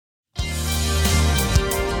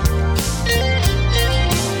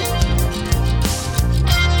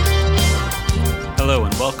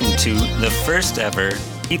to the first ever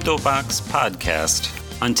Hitobox podcast.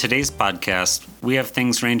 On today's podcast, we have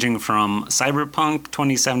things ranging from Cyberpunk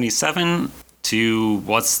 2077 to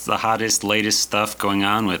what's the hottest, latest stuff going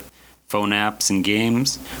on with phone apps and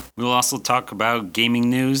games. We'll also talk about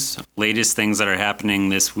gaming news, latest things that are happening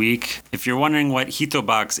this week. If you're wondering what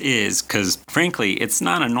Hitobox is, because frankly, it's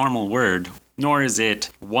not a normal word, nor is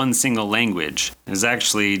it one single language. It's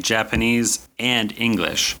actually Japanese and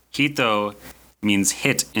English. Hito means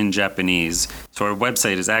hit in Japanese, so our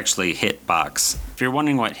website is actually Hitbox. If you're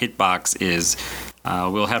wondering what Hitbox is,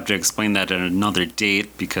 we'll have to explain that at another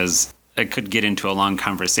date because it could get into a long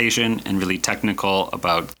conversation and really technical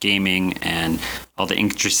about gaming and all the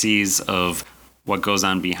intricacies of what goes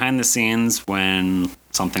on behind the scenes when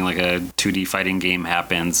something like a 2D fighting game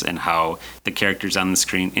happens and how the characters on the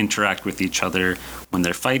screen interact with each other when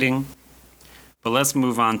they're fighting. But let's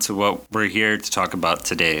move on to what we're here to talk about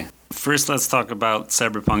today. First, let's talk about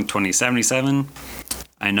Cyberpunk 2077.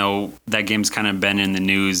 I know that game's kind of been in the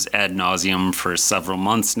news ad nauseum for several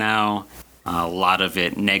months now. A lot of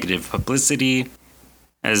it negative publicity.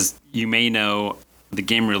 As you may know, the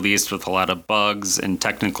game released with a lot of bugs and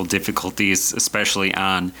technical difficulties, especially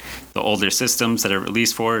on the older systems that it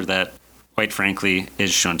released for that, quite frankly, it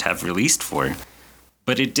shouldn't have released for.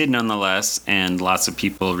 But it did nonetheless, and lots of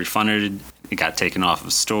people refunded. It got taken off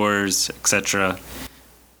of stores, etc.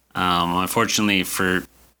 Unfortunately for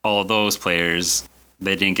all those players,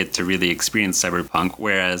 they didn't get to really experience Cyberpunk,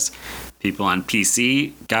 whereas people on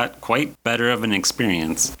PC got quite better of an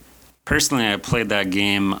experience. Personally, I played that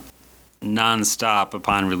game non-stop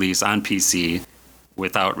upon release on PC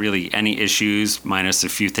without really any issues, minus a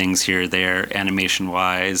few things here or there,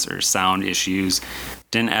 animation-wise or sound issues.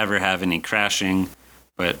 Didn't ever have any crashing,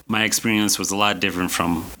 but my experience was a lot different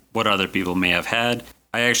from what other people may have had.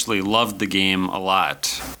 I actually loved the game a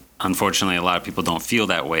lot. Unfortunately, a lot of people don't feel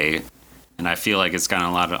that way, and I feel like it's gotten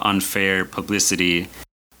a lot of unfair publicity.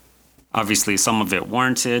 Obviously, some of it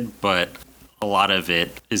warranted, but a lot of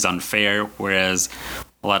it is unfair, whereas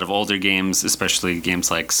a lot of older games, especially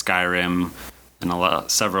games like Skyrim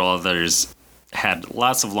and several others, had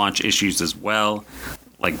lots of launch issues as well.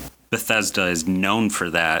 Like Bethesda is known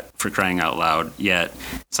for that, for crying out loud, yet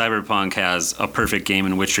Cyberpunk has a perfect game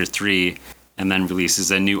in Witcher 3 and then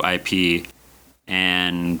releases a new IP,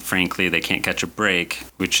 and frankly, they can't catch a break,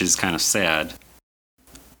 which is kind of sad.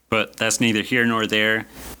 But that's neither here nor there.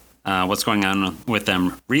 What's going on with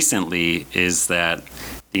them recently is that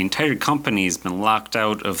the entire company's been locked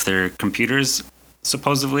out of their computers,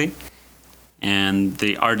 supposedly, and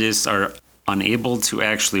the artists are unable to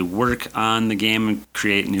actually work on the game and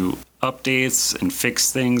create new updates and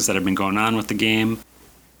fix things that have been going on with the game.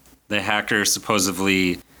 The hacker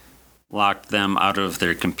supposedly locked them out of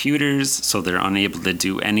their computers, so they're unable to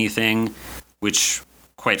do anything, which,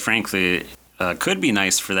 quite frankly, could be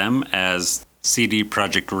nice for them, as CD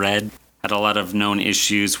Projekt Red had a lot of known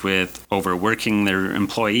issues with overworking their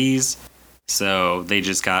employees, so they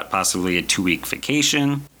just got possibly a 2-week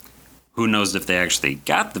vacation. Who knows if they actually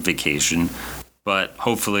got the vacation, but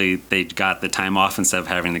hopefully they got the time off instead of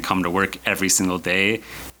having to come to work every single day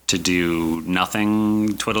to do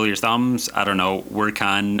nothing, twiddle your thumbs, I don't know, work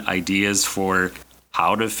on ideas for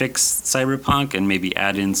how to fix Cyberpunk and maybe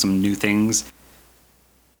add in some new things.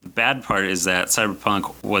 The bad part is that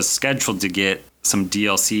Cyberpunk was scheduled to get some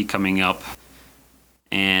DLC coming up,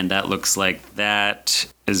 and that looks like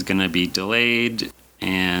that is going to be delayed,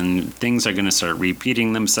 and things are going to start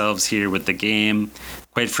repeating themselves here with the game.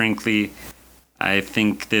 Quite frankly, I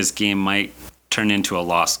think this game might turn into a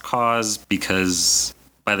lost cause because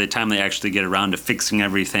by the time they actually get around to fixing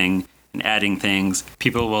everything and adding things,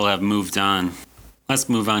 people will have moved on. Let's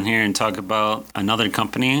move on here and talk about another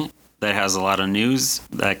company that has a lot of news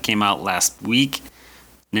that came out last week,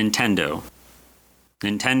 Nintendo.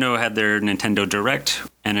 Nintendo had their Nintendo Direct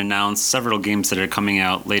and announced several games that are coming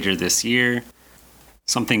out later this year.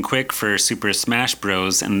 Something quick for Super Smash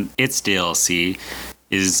Bros. And its DLC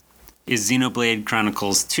is Xenoblade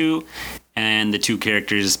Chronicles 2 and the two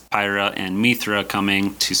characters Pyra and Mithra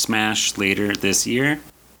coming to Smash later this year.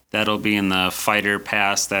 That'll be in the Fighter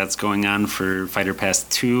Pass that's going on for Fighter Pass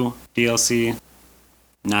 2 DLC.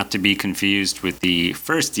 Not to be confused with the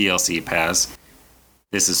first DLC pass.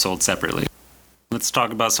 This is sold separately. Let's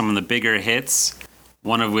talk about some of the bigger hits,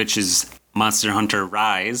 one of which is Monster Hunter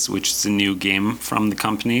Rise, which is a new game from the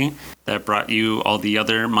company that brought you all the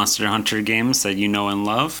other Monster Hunter games that you know and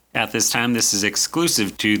love. At this time, this is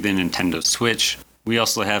exclusive to the Nintendo Switch. We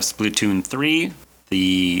also have Splatoon 3,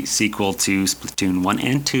 the sequel to Splatoon 1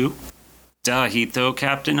 and 2. Duh, Hito,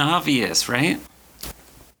 Captain Obvious, right?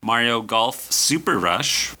 Mario Golf Super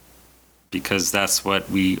Rush, because that's what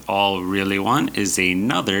we all really want, is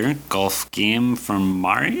another golf game from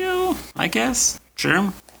Mario, I guess.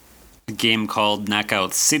 Sure. A game called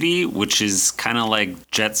Knockout City, which is kind of like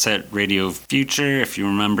Jet Set Radio Future, if you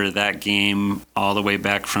remember that game all the way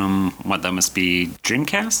back from, that must be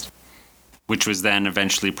Dreamcast? Which was then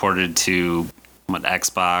eventually ported to,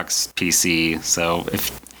 Xbox, PC. So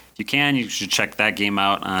if you can, you should check that game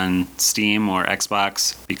out on Steam or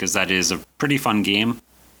Xbox, because that is a pretty fun game.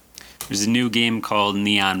 There's a new game called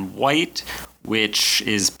Neon White, which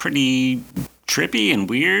is pretty trippy and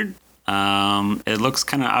weird. It looks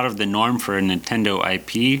kind of out of the norm for a Nintendo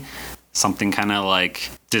IP. Something kind of like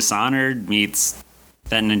Dishonored meets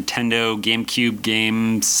that Nintendo GameCube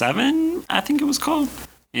game 7, I think it was called.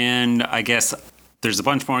 And I guess there's a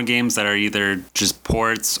bunch more games that are either just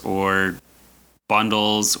ports or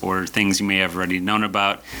bundles or things you may have already known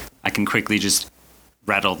about. I can quickly just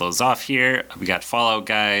rattle those off here. We got Fallout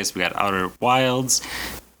Guys, we got Outer Wilds,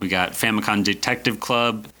 we got Famicom Detective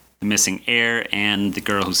Club, The Missing Heir, and The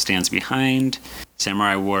Girl Who Stands Behind,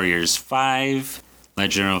 Samurai Warriors 5,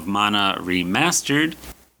 Legend of Mana Remastered.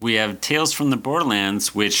 We have Tales from the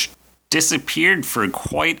Borderlands, which disappeared for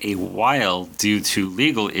quite a while due to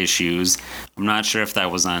legal issues. I'm not sure if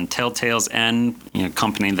that was on Telltale's end, a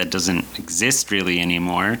company that doesn't exist really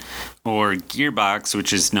anymore, or Gearbox,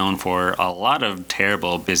 which is known for a lot of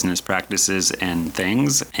terrible business practices and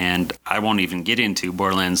things. And I won't even get into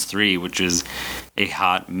Borderlands 3, which is a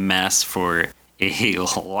hot mess for a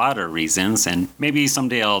lot of reasons. And maybe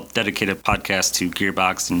someday I'll dedicate a podcast to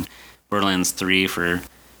Gearbox and Borderlands 3 for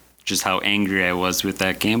just how angry I was with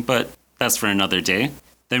that game. But that's for another day.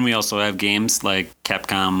 Then we also have games like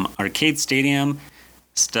Capcom Arcade Stadium,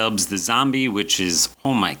 Stubbs the Zombie, which is,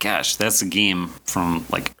 oh my gosh, that's a game from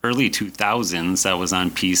like early 2000s that was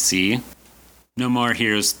on PC. No More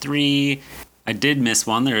Heroes 3. I did miss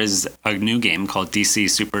one. There is a new game called DC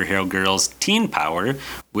Superhero Girls Teen Power,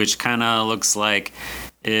 which kind of looks like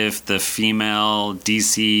if the female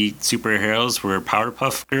DC superheroes were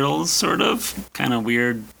Powerpuff Girls, sort of. Kind of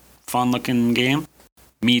weird, fun-looking game.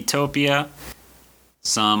 Miitopia,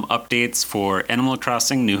 some updates for Animal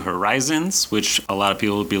Crossing New Horizons, which a lot of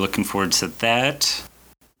people will be looking forward to that.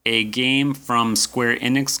 A game from Square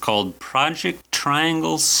Enix called Project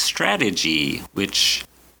Triangle Strategy, which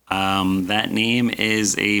that name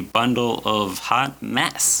is a bundle of hot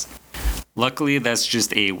mess. Luckily, that's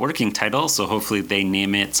just a working title, so hopefully they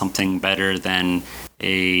name it something better than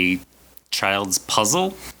a child's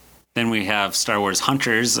puzzle. Then we have Star Wars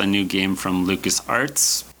Hunters, a new game from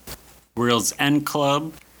LucasArts, World's End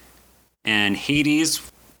Club, and Hades,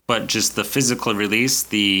 but just the physical release.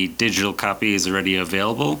 The digital copy is already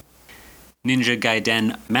available. Ninja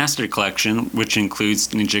Gaiden Master Collection, which includes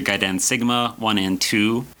Ninja Gaiden Sigma 1 and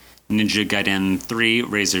 2, Ninja Gaiden 3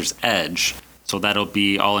 Razor's Edge. So that'll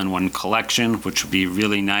be all in one collection, which would be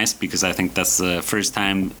really nice because I think that's the first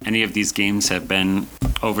time any of these games have been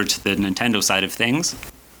over to the Nintendo side of things.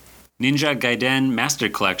 Ninja Gaiden Master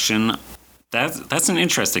Collection, that's an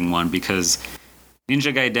interesting one because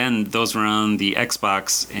Ninja Gaiden, those were on the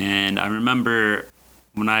Xbox, and I remember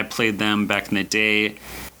when I played them back in the day,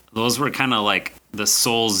 those were kind of like the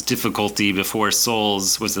Souls difficulty before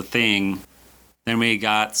Souls was a thing. Then we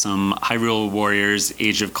got some Hyrule Warriors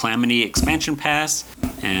Age of Calamity expansion pass,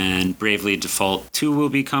 and Bravely Default 2 will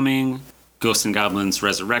be coming, Ghosts and Goblins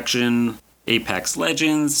Resurrection, Apex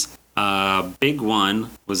Legends. Big one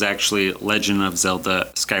was actually Legend of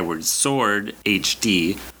Zelda Skyward Sword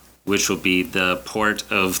HD, which will be the port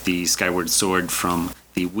of the Skyward Sword from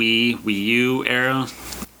the Wii U era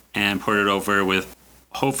and ported over with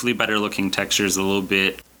hopefully better looking textures, a little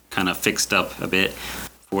bit kind of fixed up a bit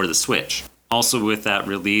for the Switch. Also with that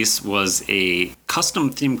release was a custom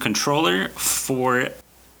theme controller for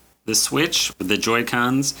the Switch with the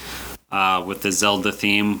Joy-Cons, with the Zelda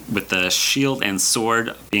theme, with the shield and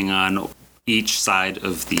sword being on each side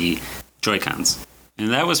of the Joy-Cons. And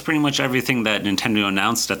that was pretty much everything that Nintendo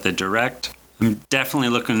announced at the Direct. I'm definitely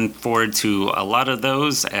looking forward to a lot of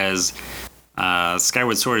those, as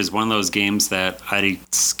Skyward Sword is one of those games that I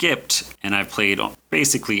skipped, and I've played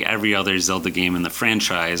basically every other Zelda game in the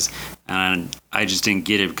franchise, and I just didn't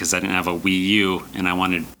get it because I didn't have a Wii U, and I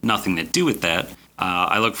wanted nothing to do with that.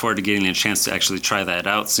 I look forward to getting a chance to actually try that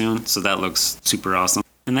out soon, so that looks super awesome.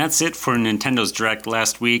 And that's it for Nintendo's Direct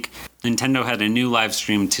last week. Nintendo had a new live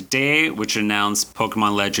stream today, which announced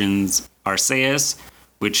Pokemon Legends Arceus,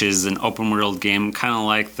 which is an open world game kind of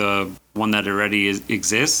like the one that already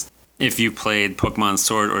exists. If you played Pokemon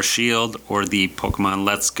Sword or Shield or the Pokemon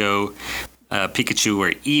Let's Go Pikachu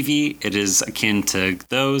or Eevee, it is akin to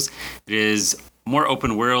those. It is more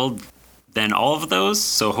open world than all of those.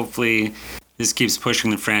 So hopefully this keeps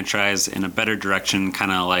pushing the franchise in a better direction,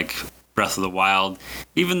 kind of like Breath of the Wild.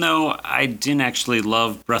 Even though I didn't actually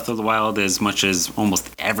love Breath of the Wild as much as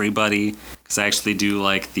almost everybody, because I actually do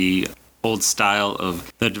like the old style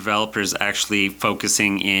of the developers actually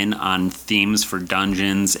focusing in on themes for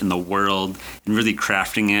dungeons in the world and really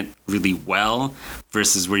crafting it really well,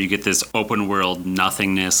 versus where you get this open world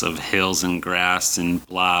nothingness of hills and grass and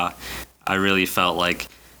blah. I really felt like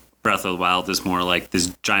Breath of the Wild is more like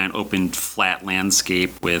this giant open flat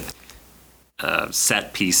landscape with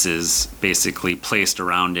set pieces basically placed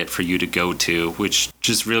around it for you to go to, which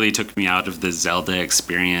just really took me out of the Zelda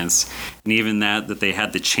experience. And even that they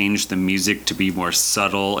had to change the music to be more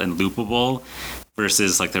subtle and loopable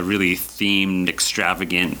versus like the really themed,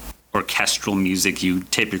 extravagant orchestral music you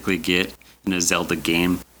typically get in a Zelda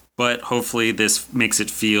game. But hopefully this makes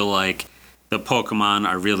it feel like the Pokemon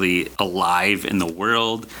are really alive in the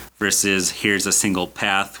world versus here's a single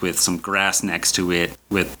path with some grass next to it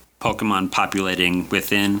with Pokemon populating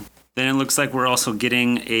within. Then it looks like we're also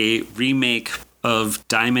getting a remake of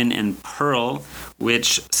Diamond and Pearl,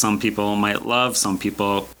 which some people might love, some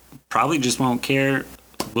people probably just won't care.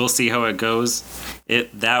 We'll see how it goes.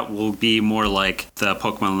 That will be more like the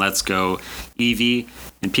Pokemon Let's Go Eevee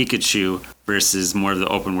and Pikachu versus more of the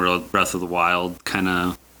open world Breath of the Wild kind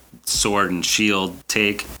of sword and shield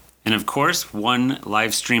take. And of course, one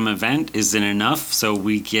live stream event isn't enough, so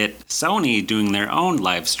we get Sony doing their own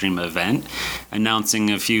live stream event,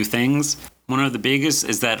 announcing a few things. One of the biggest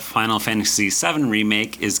is that Final Fantasy VII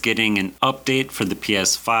Remake is getting an update for the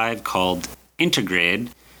PS5 called Integrate.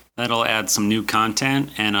 That'll add some new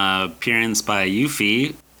content and an appearance by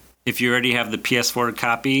Yuffie. If you already have the PS4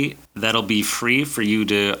 copy, that'll be free for you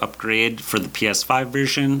to upgrade for the PS5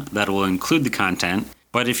 version. That will include the content.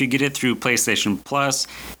 But if you get it through PlayStation Plus,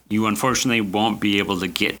 you unfortunately won't be able to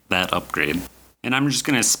get that upgrade. And I'm just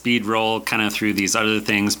going to speed roll kind of through these other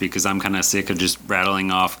things because I'm kind of sick of just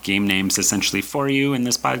rattling off game names essentially for you in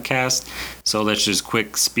this podcast. So let's just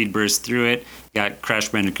quick speed burst through it. You got Crash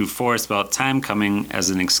Bandicoot 4, It's About Time coming as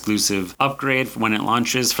an exclusive upgrade when it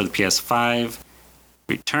launches for the PS5.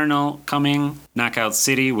 Returnal coming. Knockout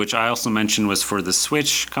City, which I also mentioned was for the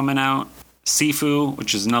Switch coming out. Sifu,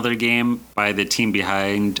 which is another game by the team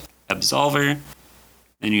behind Absolver.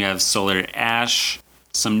 Then you have Solar Ash,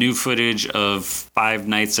 some new footage of Five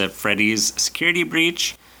Nights at Freddy's Security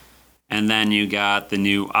Breach, and then you got the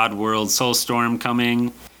new Oddworld Soulstorm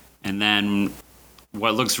coming, and then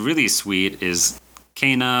what looks really sweet is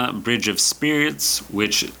Kena Bridge of Spirits,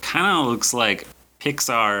 which kind of looks like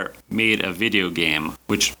Pixar made a video game,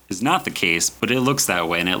 which is not the case, but it looks that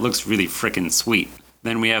way, and it looks really freaking sweet.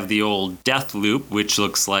 Then we have the old Deathloop, which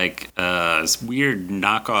looks like a weird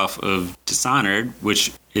knockoff of Dishonored,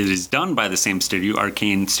 which is done by the same studio,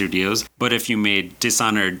 Arcane Studios. But if you made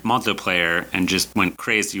Dishonored multiplayer and just went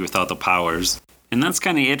crazy with all the powers. And that's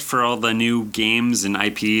kind of it for all the new games and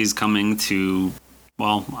IPs coming to,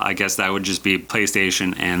 well, I guess that would just be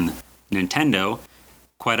PlayStation and Nintendo.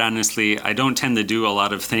 Quite honestly, I don't tend to do a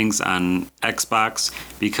lot of things on Xbox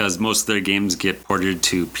because most of their games get ported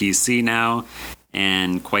to PC now.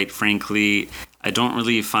 And quite frankly, I don't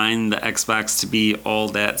really find the Xbox to be all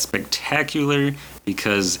that spectacular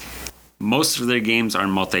because most of their games are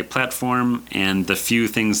multi-platform, and the few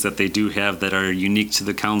things that they do have that are unique to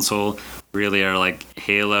the console really are like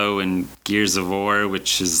Halo and Gears of War,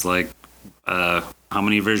 which is like, how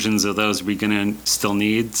many versions of those are we going to still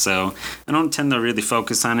need? So I don't tend to really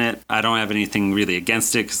focus on it. I don't have anything really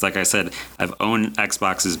against it because, like I said, I've owned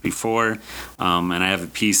Xboxes before, and I have a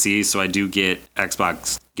PC, so I do get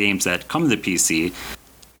Xbox games that come to the PC.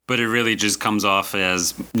 But it really just comes off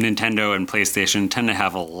as Nintendo and PlayStation tend to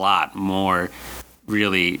have a lot more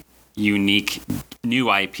really unique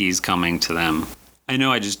new IPs coming to them. I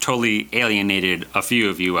know I just totally alienated a few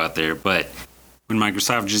of you out there, but when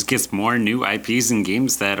Microsoft just gets more new IPs and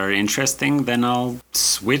games that are interesting, then I'll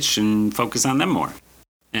switch and focus on them more.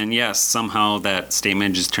 And yes, somehow that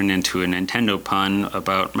statement just turned into a Nintendo pun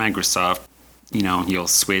about Microsoft. You know, you'll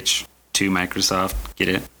switch to Microsoft. Get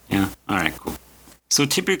it? Yeah? All right, cool. So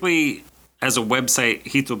typically, as a website,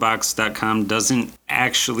 HitoBox.com doesn't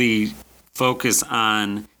actually focus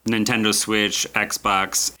on Nintendo Switch,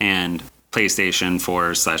 Xbox, and PlayStation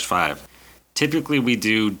 4/5. Typically, we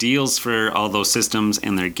do deals for all those systems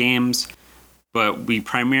and their games, but we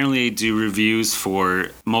primarily do reviews for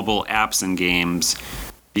mobile apps and games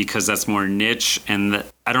because that's more niche, and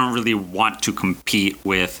I don't really want to compete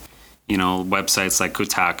with, you know, websites like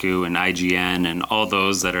Kotaku and IGN and all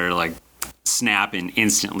those that are like snap and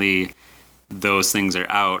instantly those things are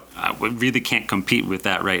out. We really can't compete with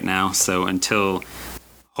that right now. So until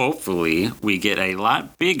hopefully we get a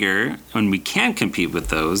lot bigger and we can compete with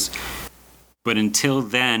those. But until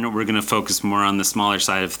then, we're going to focus more on the smaller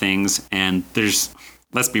side of things. And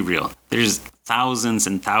let's be real, there's thousands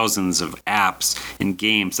and thousands of apps and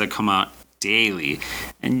games that come out daily,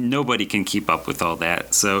 and nobody can keep up with all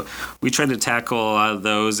that. So we try to tackle a lot of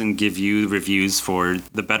those and give you reviews for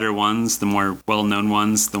the better ones, the more well-known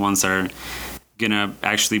ones, the ones that are going to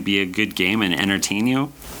actually be a good game and entertain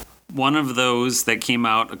you. One of those that came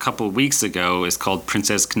out a couple of weeks ago is called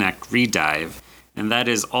Princess Connect Redive, and that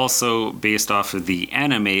is also based off of the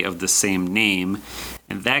anime of the same name.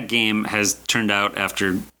 And that game has turned out,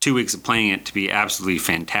 after 2 weeks of playing it, to be absolutely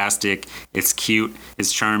fantastic. It's cute,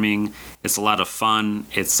 it's charming, it's a lot of fun.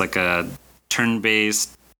 It's like a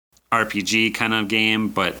turn-based RPG kind of game,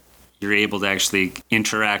 but you're able to actually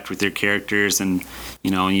interact with your characters, and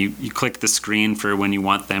you click the screen for when you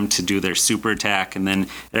want them to do their super attack, and then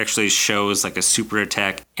it actually shows like a super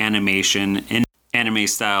attack animation in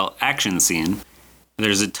anime-style action scene.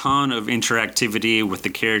 There's a ton of interactivity with the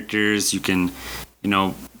characters. You can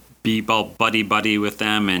be all buddy with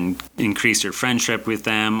them and increase your friendship with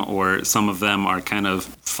them, or some of them are kind of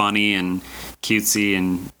funny and cutesy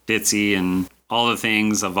and ditzy and all the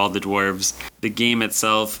things of all the dwarves. The game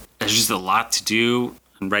itself has just a lot to do.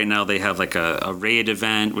 And right now they have like a raid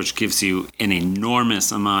event, which gives you an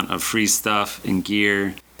enormous amount of free stuff and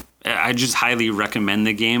gear. I just highly recommend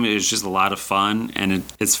the game. It's just a lot of fun, and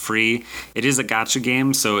it's free. It is a gacha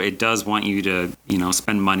game, so it does want you to,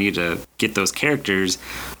 spend money to get those characters.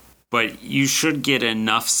 But you should get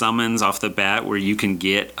enough summons off the bat where you can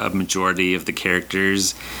get a majority of the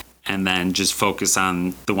characters and then just focus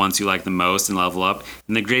on the ones you like the most and level up.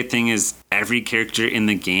 And the great thing is every character in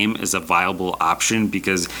the game is a viable option,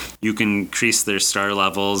 because you can increase their star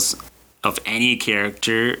levels of any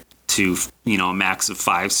character to a max of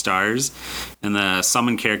 5 stars, and the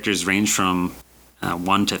summon characters range from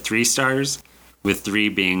 1 to 3 stars, with 3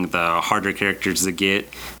 being the harder characters to get.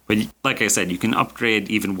 But like I said, you can upgrade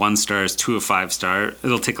even 1 stars to a 5 star.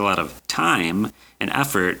 It'll take a lot of time and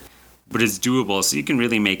effort, but it's doable, so you can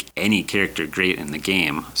really make any character great in the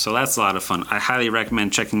game. So that's a lot of fun. I highly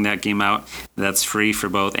recommend checking that game out. That's free for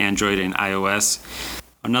both Android and iOS.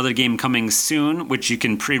 Another game coming soon, which you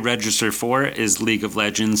can pre-register for, is League of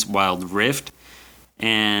Legends Wild Rift.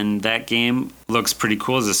 And that game looks pretty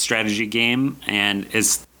cool. It's a strategy game, and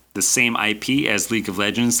it's the same IP as League of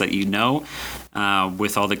Legends that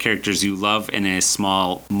with all the characters you love in a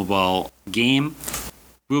small mobile game.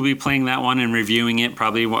 We'll be playing that one and reviewing it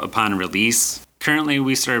probably upon release. Currently,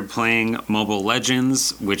 we started playing Mobile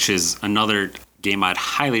Legends, which is another game I'd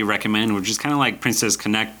highly recommend, which is kind of like Princess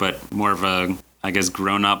Connect, but more of a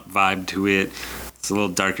grown-up vibe to it. It's a little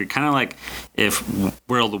darker, kind of like if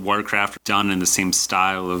World of Warcraft done in the same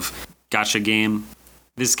style of gacha game.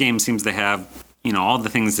 This game seems to have, all the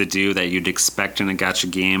things to do that you'd expect in a gacha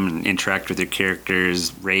game, and interact with your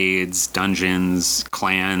characters, raids, dungeons,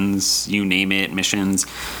 clans, you name it, missions,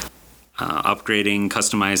 upgrading,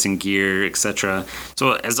 customizing gear, etc.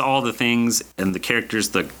 So it has all the things, and the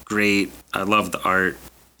characters look great. I love the art.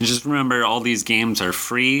 Just remember, all these games are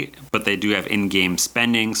free, but they do have in-game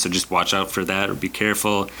spending, so just watch out for that or be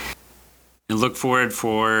careful. And look forward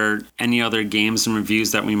for any other games and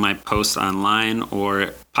reviews that we might post online or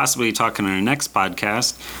possibly talk in our next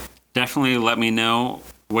podcast. Definitely let me know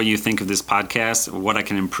what you think of this podcast, what I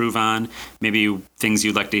can improve on, maybe things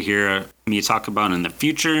you'd like to hear me talk about in the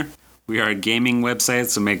future. We are a gaming website,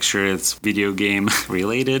 so make sure it's video game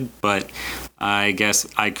related, but I guess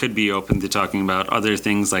I could be open to talking about other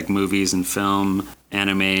things like movies and film,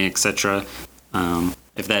 anime, etc.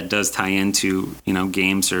 If that does tie into,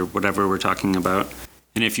 games or whatever we're talking about.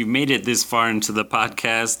 And if you've made it this far into the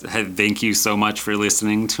podcast, thank you so much for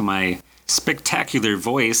listening to my spectacular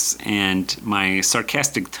voice and my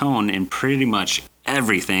sarcastic tone in pretty much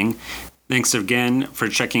everything. Thanks again for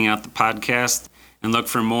checking out the podcast, and look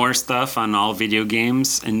for more stuff on all video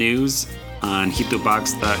games and news on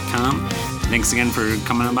hitobox.com. Thanks again for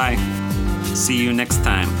coming on by. See you next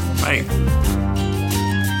time. Bye.